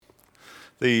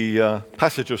The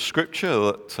passage of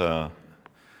Scripture that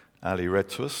Ali read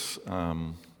to us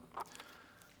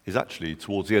is actually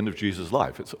towards the end of Jesus'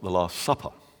 life. It's at the Last Supper.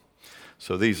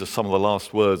 So these are some of the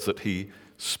last words that he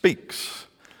speaks,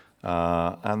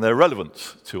 and they're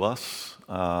relevant to us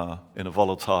in a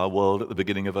volatile world at the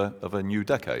beginning of a new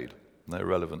decade. They're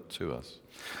relevant to us.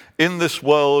 In this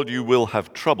world you will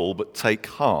have trouble, but take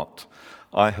heart.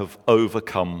 I have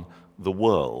overcome the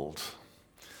world.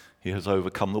 He has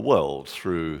overcome the world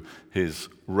through his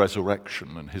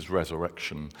resurrection and his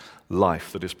resurrection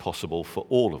life that is possible for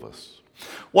all of us.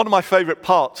 One of my favorite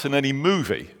parts in any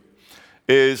movie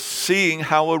is seeing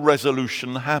how a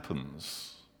resolution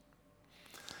happens.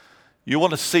 You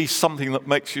want to see something that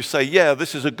makes you say, yeah,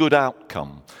 this is a good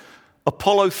outcome.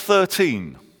 Apollo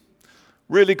 13,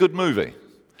 really good movie.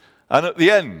 And at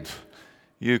the end,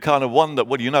 you kind of wonder,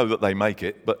 well, you know that they make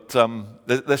it, but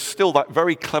there's still that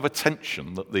very clever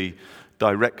tension that the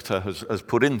director has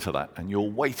put into that, and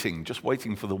you're just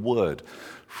waiting for the word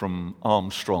from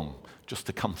Armstrong just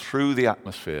to come through the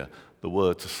atmosphere, the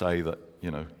word to say that,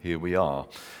 here we are.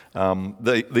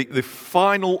 The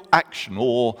final action,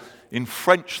 or in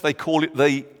French they call it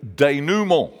the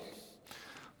denouement,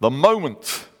 the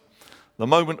moment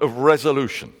of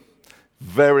resolution.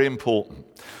 Very important.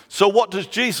 So what does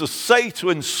Jesus say to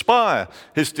inspire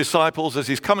his disciples as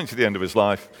he's coming to the end of his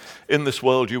life? In this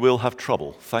world you will have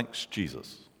trouble. Thanks,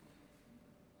 Jesus.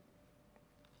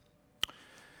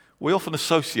 We often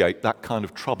associate that kind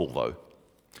of trouble, though,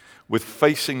 with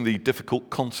facing the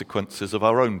difficult consequences of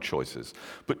our own choices.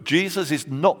 But Jesus is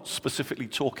not specifically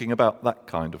talking about that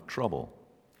kind of trouble.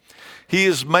 He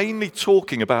is mainly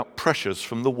talking about pressures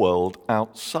from the world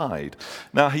outside.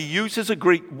 Now, he uses a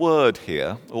Greek word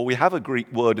here, or we have a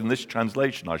Greek word in this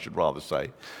translation, I should rather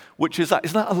say, which is that.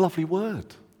 Isn't that a lovely word?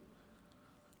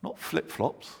 Not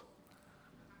flip-flops.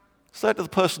 Say it to the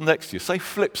person next to you. Say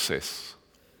flipsis.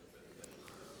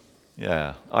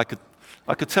 Yeah, I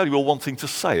could tell you were wanting to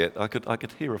say it. I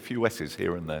could hear a few S's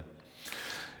here and there.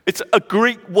 It's a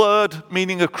Greek word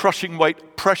meaning a crushing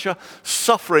weight, pressure,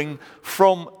 suffering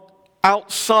from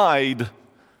outside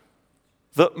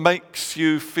that makes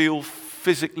you feel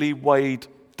physically weighed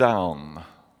down.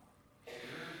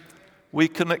 We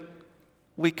can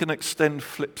extend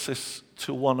flipsis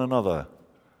to one another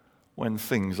when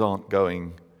things aren't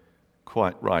going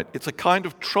quite right. It's a kind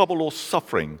of trouble or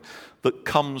suffering that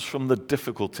comes from the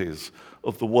difficulties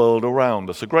of the world around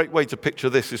us. A great way to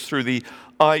picture this is through the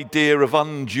idea of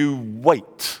undue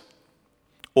weight,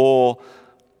 or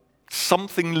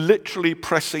something literally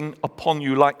pressing upon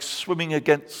you like swimming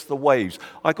against the waves.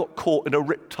 I got caught in a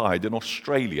riptide in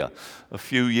Australia a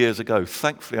few years ago.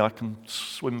 Thankfully, I can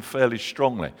swim fairly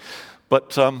strongly.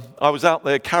 But I was out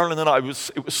there, Carolyn and it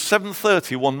was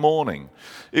 7:30 one morning.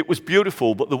 It was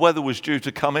beautiful, but the weather was due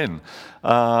to come in.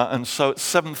 And so at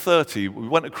 7:30, we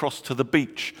went across to the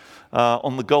beach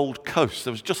on the Gold Coast.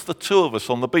 There was just the two of us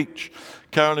on the beach.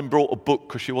 Carolyn brought a book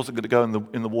because she wasn't going to go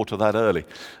in the water that early.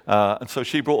 And so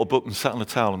she brought a book and sat on a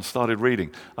towel and started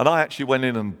reading. And I actually went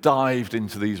in and dived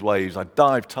into these waves. I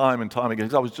dived time and time again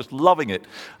because I was just loving it.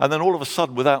 And then all of a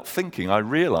sudden, without thinking, I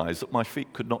realized that my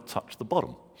feet could not touch the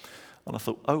bottom. And I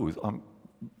thought,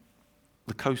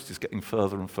 the coast is getting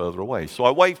further and further away. So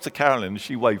I waved to Carolyn and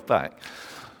she waved back.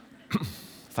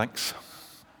 Thanks.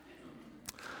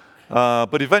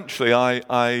 But eventually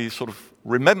I sort of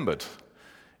remembered,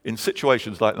 in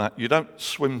situations like that, you don't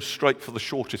swim straight for the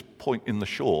shortest point in the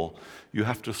shore. You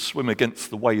have to swim against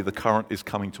the way the current is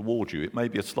coming towards you. It may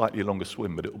be a slightly longer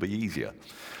swim, but it will be easier.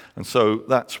 And so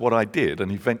that's what I did,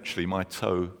 and eventually my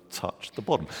toe touched the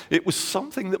bottom. It was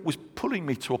something that was pulling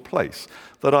me to a place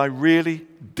that I really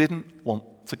didn't want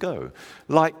to go,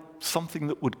 like something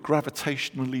that would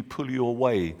gravitationally pull you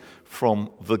away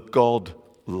from the God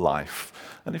life.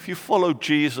 And if you follow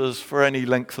Jesus for any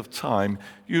length of time,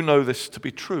 you know this to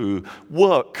be true.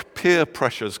 Work, peer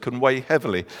pressures can weigh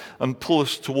heavily and pull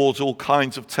us towards all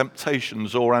kinds of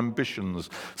temptations or ambitions,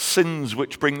 sins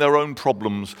which bring their own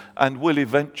problems and will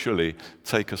eventually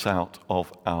take us out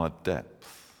of our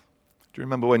depth. Do you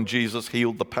remember when Jesus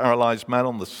healed the paralyzed man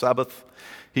on the Sabbath?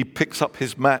 He picks up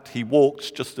his mat, he walks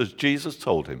just as Jesus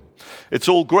told him. It's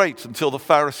all great until the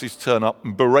Pharisees turn up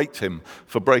and berate him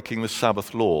for breaking the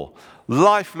Sabbath law.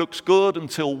 Life looks good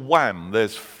until wham,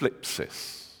 there's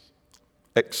flipsis.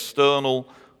 External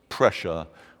pressure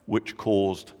which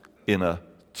caused inner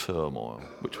turmoil,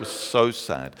 which was so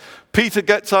sad. Peter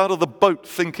gets out of the boat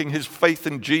thinking his faith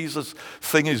in Jesus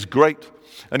thing is great,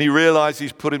 and he realizes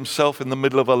he's put himself in the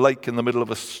middle of a lake, in the middle of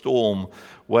a storm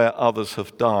where others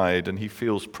have died, and he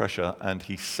feels pressure and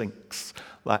he sinks.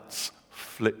 That's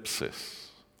flipsis.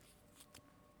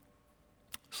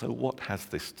 So what has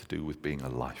this to do with being a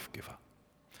life giver?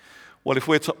 Well, if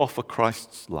we're to offer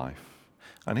Christ's life,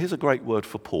 and here's a great word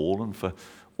for Paul and for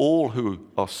all who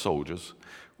are soldiers,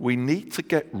 we need to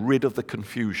get rid of the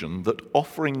confusion that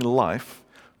offering life,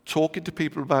 talking to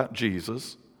people about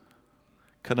Jesus,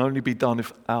 can only be done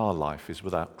if our life is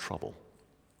without trouble.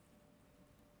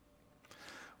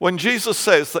 When Jesus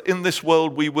says that in this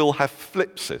world we will have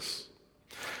flipsis,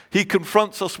 he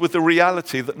confronts us with the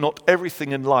reality that not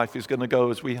everything in life is going to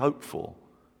go as we hope for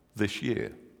this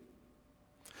year.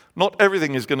 Not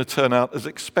everything is going to turn out as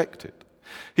expected.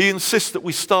 He insists that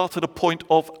we start at a point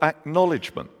of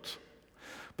acknowledgement.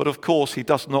 But of course, he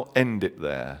does not end it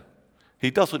there.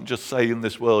 He doesn't just say, in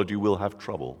this world you will have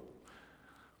trouble.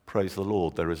 Praise the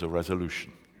Lord, there is a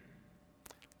resolution.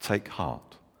 Take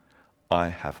heart, I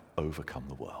have overcome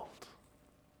the world.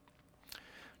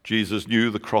 Jesus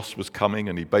knew the cross was coming,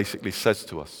 and he basically says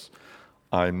to us,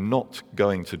 I'm not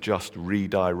going to just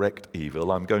redirect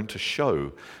evil, I'm going to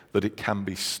show that it can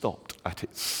be stopped at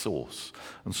its source.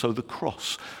 And so the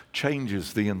cross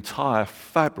changes the entire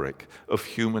fabric of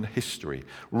human history.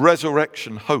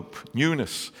 Resurrection, hope,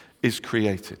 newness is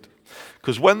created.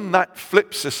 Because when that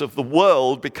flipsis of the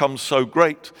world becomes so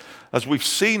great, as we've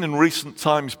seen in recent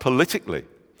times politically,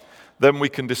 then we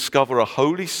can discover a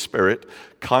Holy Spirit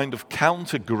kind of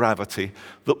counter-gravity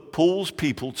that pulls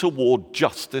people toward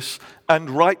justice and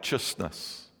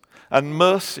righteousness and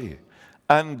mercy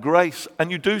and grace. And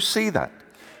you do see that.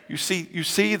 You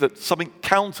see that something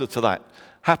counter to that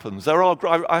happens.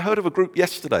 I heard of a group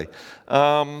yesterday.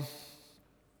 I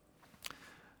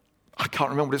can't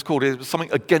remember what it's called. It was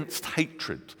something against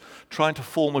hatred, trying to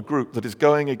form a group that is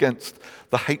going against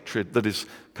the hatred that is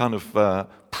kind of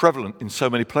prevalent in so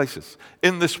many places.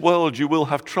 In this world you will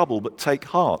have trouble, but take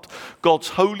heart. God's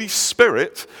Holy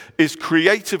Spirit is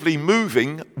creatively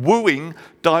moving, wooing,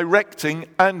 directing,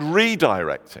 and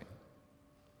redirecting.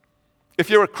 If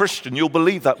you're a Christian, you'll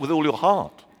believe that with all your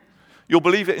heart. You'll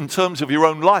believe it in terms of your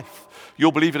own life.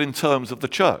 You'll believe it in terms of the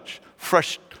church.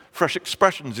 Fresh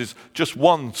Expressions is just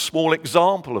one small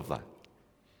example of that.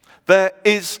 There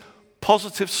is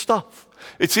positive stuff.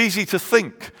 It's easy to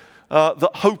think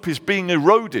that hope is being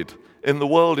eroded in the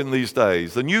world in these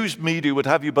days. The news media would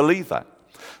have you believe that.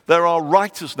 There are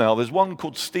writers now, there's one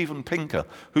called Steven Pinker,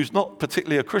 who's not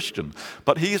particularly a Christian,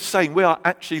 but he is saying we are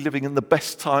actually living in the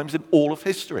best times in all of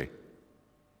history.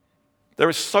 There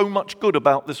is so much good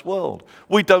about this world.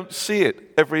 We don't see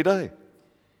it every day.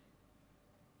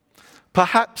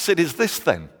 Perhaps it is this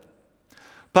then.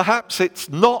 Perhaps it's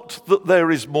not that there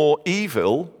is more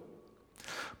evil,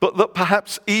 but that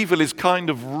perhaps evil is kind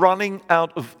of running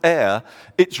out of air.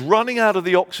 It's running out of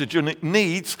the oxygen it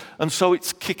needs, and so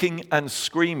it's kicking and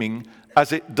screaming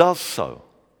as it does so.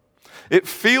 It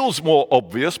feels more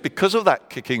obvious because of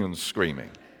that kicking and screaming.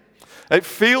 It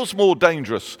feels more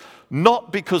dangerous,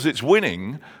 not because it's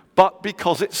winning, but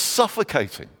because it's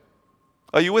suffocating.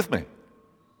 Are you with me?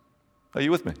 Are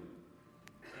you with me?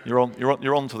 You're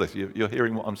on to this. You're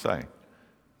hearing what I'm saying.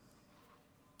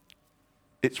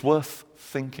 It's worth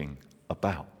thinking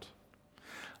about.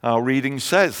 Our reading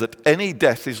says that any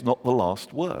death is not the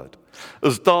last word.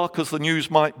 As dark as the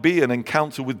news might be, an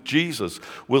encounter with Jesus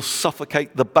will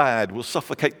suffocate the bad, will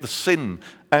suffocate the sin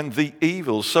and the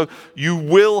evil. So you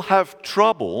will have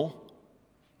trouble,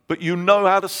 but you know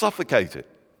how to suffocate it.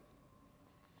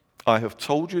 I have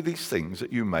told you these things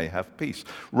that you may have peace.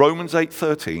 Romans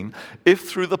 8:13, if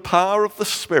through the power of the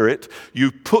Spirit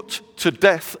you put to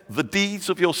death the deeds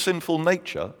of your sinful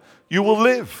nature, you will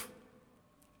live.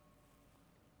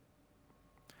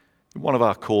 In one of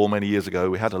our corps many years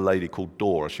ago, we had a lady called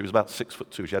Dora. She was about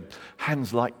 6'2". She had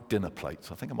hands like dinner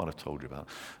plates. I think I might have told you about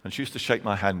it. And she used to shake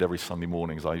my hand every Sunday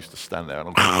morning as I used to stand there.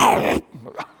 And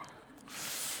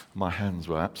my hands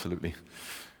were absolutely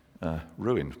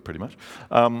ruined, pretty much.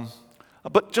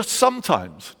 But just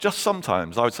sometimes,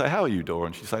 I would say, how are you, Dora?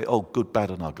 And she'd say, oh, good,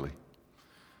 bad, and ugly.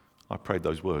 I prayed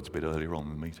those words a bit earlier on in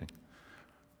the meeting.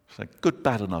 She'd say, good,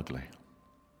 bad, and ugly.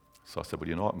 So I said, well,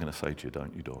 you know what I'm going to say to you,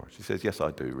 don't you, Dora? She says, yes,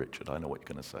 I do, Richard. I know what you're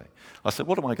going to say. I said,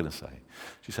 what am I going to say?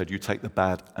 She said, you take the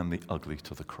bad and the ugly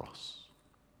to the cross.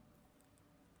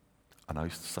 And I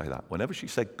used to say that. Whenever she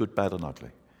said good, bad, and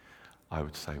ugly, I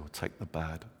would say, well, take the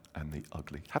bad and the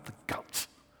ugly. Have the guts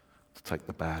to take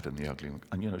the bad and the ugly.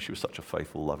 And, you know, she was such a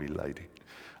faithful, lovely lady.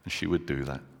 And she would do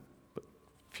that. But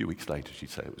a few weeks later, she'd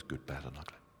say it was good, bad, and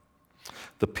ugly.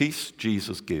 The peace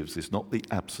Jesus gives is not the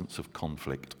absence of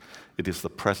conflict. It is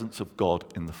the presence of God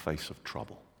in the face of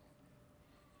trouble.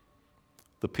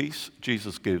 The peace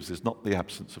Jesus gives is not the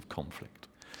absence of conflict.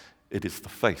 It is the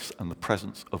face and the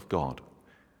presence of God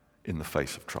in the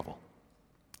face of trouble.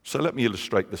 So let me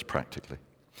illustrate this practically.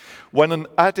 When an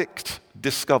addict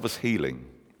discovers healing,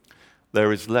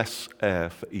 there is less air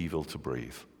for evil to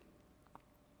breathe.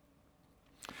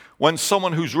 When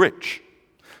someone who's rich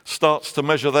starts to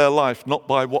measure their life not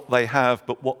by what they have,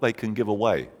 but what they can give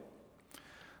away,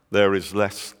 there is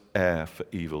less air for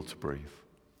evil to breathe.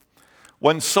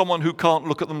 When someone who can't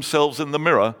look at themselves in the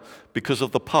mirror because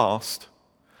of the past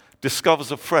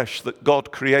discovers afresh that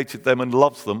God created them and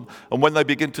loves them, and when they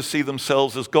begin to see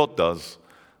themselves as God does,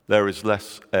 there is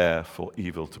less air for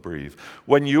evil to breathe.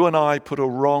 When you and I put a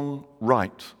wrong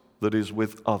right that is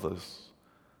with others,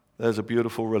 there's a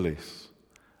beautiful release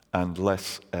and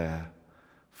less air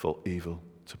for evil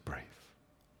to breathe.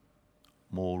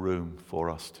 More room for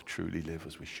us to truly live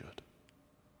as we should.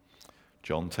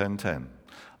 John 10:10,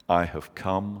 I have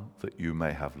come that you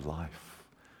may have life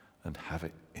and have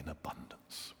it in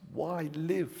abundance. Why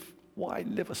live? Why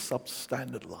live a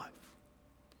substandard life?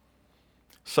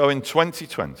 So in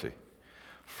 2020,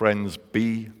 friends,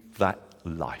 be that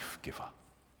life giver.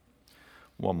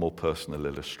 One more personal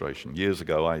illustration. Years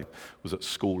ago, I was at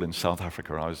school in South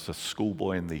Africa. I was a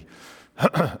schoolboy in the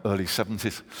early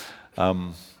 70s.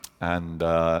 And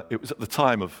it was at the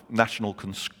time of national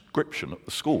conscription at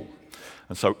the school.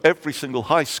 And so every single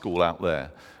high school out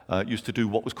there used to do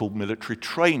what was called military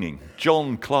training.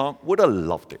 John Clark would have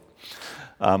loved it.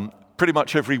 Pretty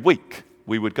much every week,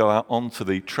 we would go out onto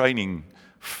the training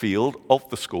field of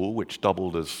the school, which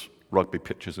doubled as rugby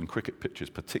pitches and cricket pitches,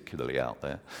 particularly out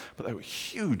there. But there were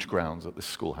huge grounds that this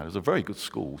school had. It was a very good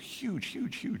school,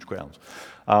 huge grounds.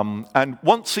 And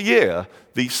once a year,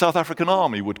 the South African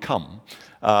Army would come,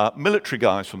 military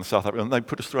guys from the South African, and they'd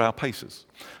put us through our paces.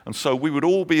 And so we would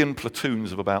all be in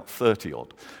platoons of about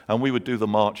 30-odd, and we would do the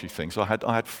marchy thing. So I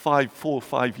had 4 or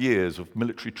 5 years of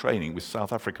military training with the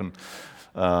South African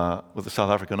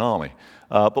Army.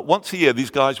 But once a year, these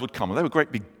guys would come, and they were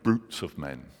great big brutes of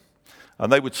men.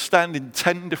 And they would stand in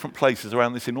 10 different places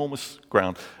around this enormous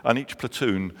ground, and each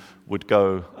platoon would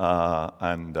go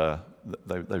and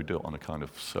they would do it on a kind of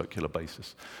circular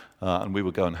basis. And we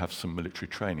would go and have some military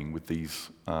training with these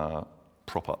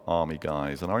proper army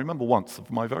guys. And I remember once,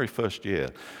 my very first year,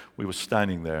 we were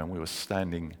standing there, and we were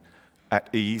standing at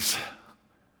ease.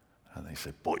 And they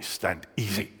said, boys, stand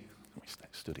easy. We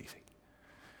stood easy.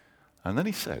 And then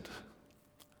he said,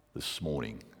 this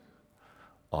morning,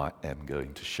 I am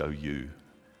going to show you.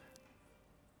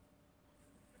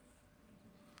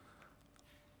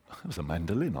 It was a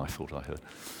mandolin, I thought I heard.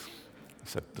 He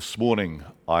said, this morning,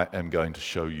 I am going to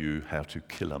show you how to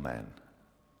kill a man.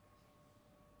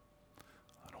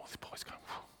 And all the boys going,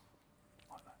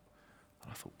 like that.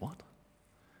 And I thought, what?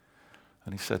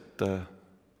 And he said,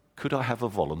 could I have a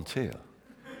volunteer?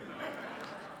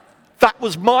 That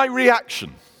was my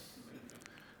reaction.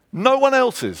 No one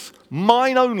else's.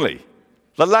 Mine only.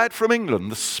 The lad from England,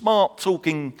 the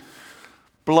smart-talking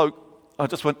bloke, I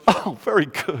just went, oh, very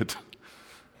good.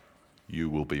 You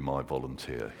will be my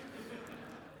volunteer.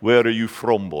 Where are you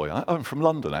from, boy? I'm from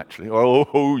London, actually.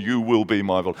 Oh, you will be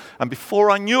my volunteer. And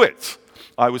before I knew it,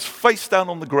 I was face down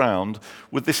on the ground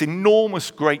with this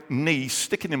enormous great knee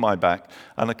sticking in my back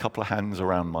and a couple of hands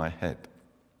around my head.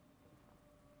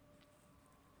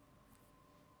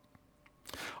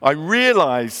 I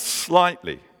realized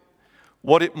slightly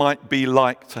what it might be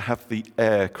like to have the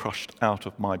air crushed out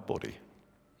of my body.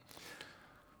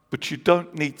 But you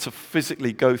don't need to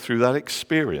physically go through that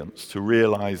experience to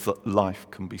realize that life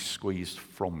can be squeezed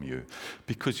from you,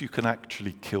 because you can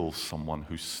actually kill someone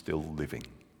who's still living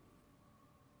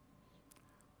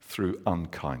through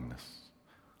unkindness,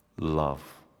 love,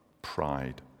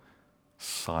 pride,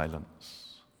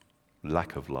 silence,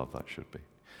 lack of love, that should be,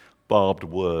 barbed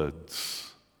words,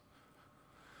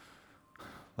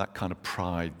 that kind of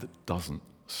pride that doesn't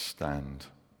stand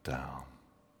down.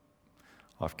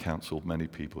 I've counseled many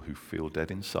people who feel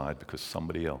dead inside because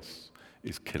somebody else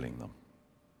is killing them.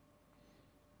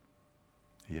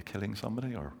 Are you killing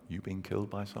somebody, or are you being killed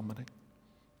by somebody?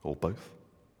 Or both?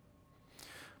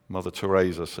 Mother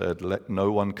Teresa said, let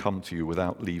no one come to you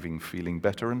without leaving feeling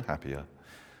better and happier.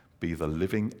 Be the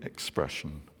living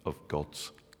expression of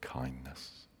God's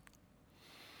kindness.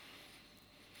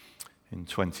 In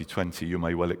 2020, you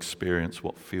may well experience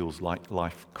what feels like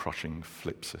life-crushing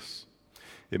flipsis.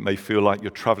 It may feel like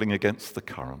you're traveling against the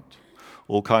current.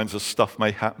 All kinds of stuff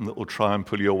may happen that will try and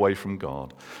pull you away from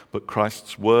God. But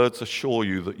Christ's words assure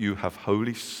you that you have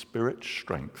Holy Spirit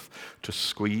strength to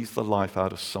squeeze the life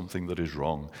out of something that is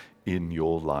wrong in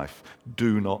your life.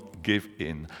 Do not give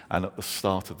in. And at the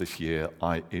start of this year,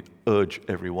 I urge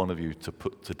every one of you to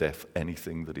put to death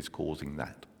anything that is causing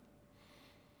that.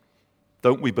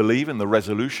 Don't we believe in the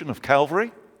resolution of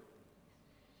Calvary?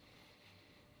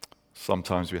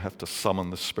 Sometimes we have to summon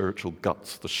the spiritual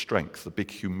guts, the strength, the big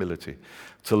humility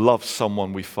to love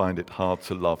someone we find it hard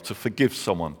to love, to forgive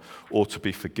someone or to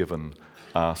be forgiven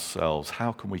ourselves.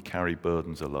 How can we carry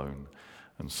burdens alone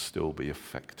and still be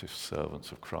effective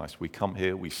servants of Christ? We come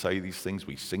here, we say these things,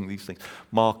 we sing these things.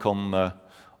 Mark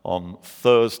on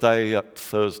Thursday, at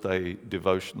Thursday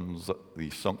devotions at the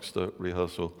Songster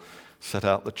rehearsal, set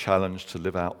out the challenge to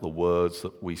live out the words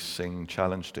that we sing,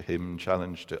 challenge to him,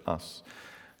 challenge to us.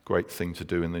 Great thing to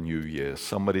do in the new year.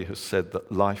 Somebody has said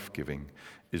that life-giving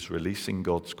is releasing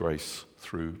God's grace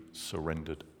through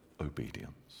surrendered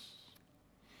obedience.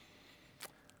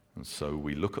 And so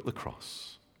we look at the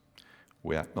cross.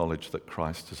 We acknowledge that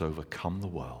Christ has overcome the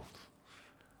world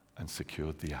and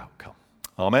secured the outcome.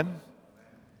 Amen?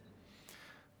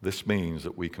 This means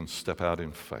that we can step out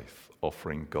in faith,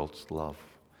 offering God's love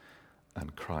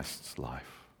and Christ's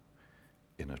life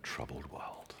in a troubled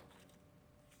world.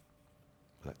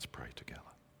 Let's pray together.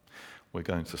 We're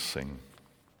going to sing,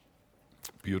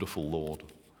 Beautiful Lord,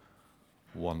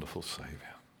 Wonderful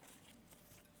Savior.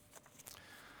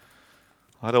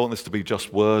 I don't want this to be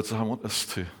just words. I want us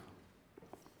to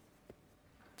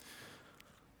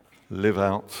live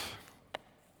out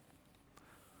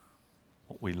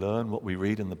what we learn, what we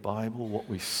read in the Bible, what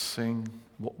we sing,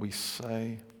 what we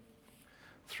say,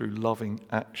 through loving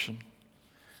action,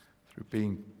 through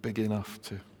being big enough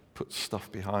to put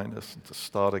stuff behind us and to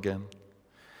start again.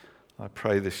 I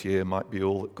pray this year might be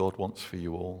all that God wants for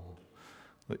you all,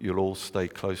 that you'll all stay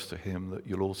close to him, that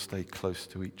you'll all stay close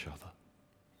to each other.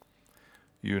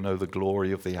 You know the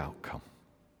glory of the outcome,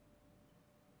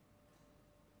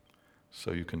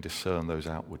 so you can discern those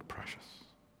outward pressures.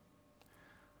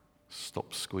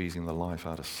 Stop squeezing the life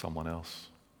out of someone else.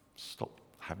 Stop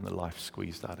having the life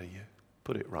squeezed out of you.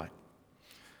 Put it right.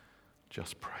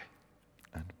 Just pray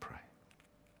and pray.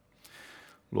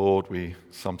 Lord, we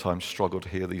sometimes struggle to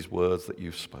hear these words that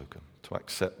you've spoken, to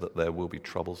accept that there will be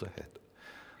troubles ahead,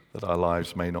 that our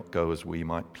lives may not go as we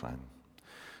might plan.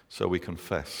 So we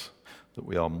confess that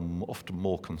we are often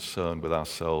more concerned with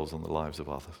ourselves than the lives of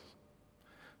others.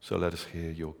 So let us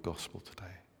hear your gospel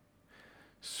today.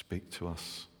 Speak to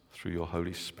us through your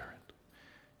Holy Spirit.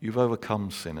 You've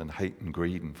overcome sin and hate and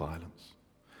greed and violence,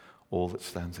 all that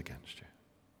stands against you.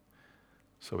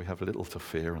 So we have little to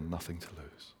fear and nothing to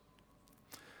lose.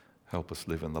 Help us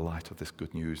live in the light of this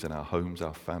good news in our homes,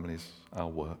 our families, our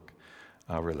work,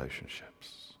 our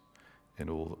relationships, in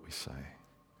all that we say,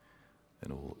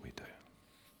 in all that we do.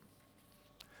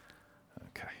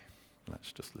 Okay,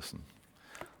 let's just listen.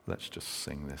 Let's just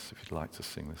sing this, if you'd like to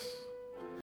sing this.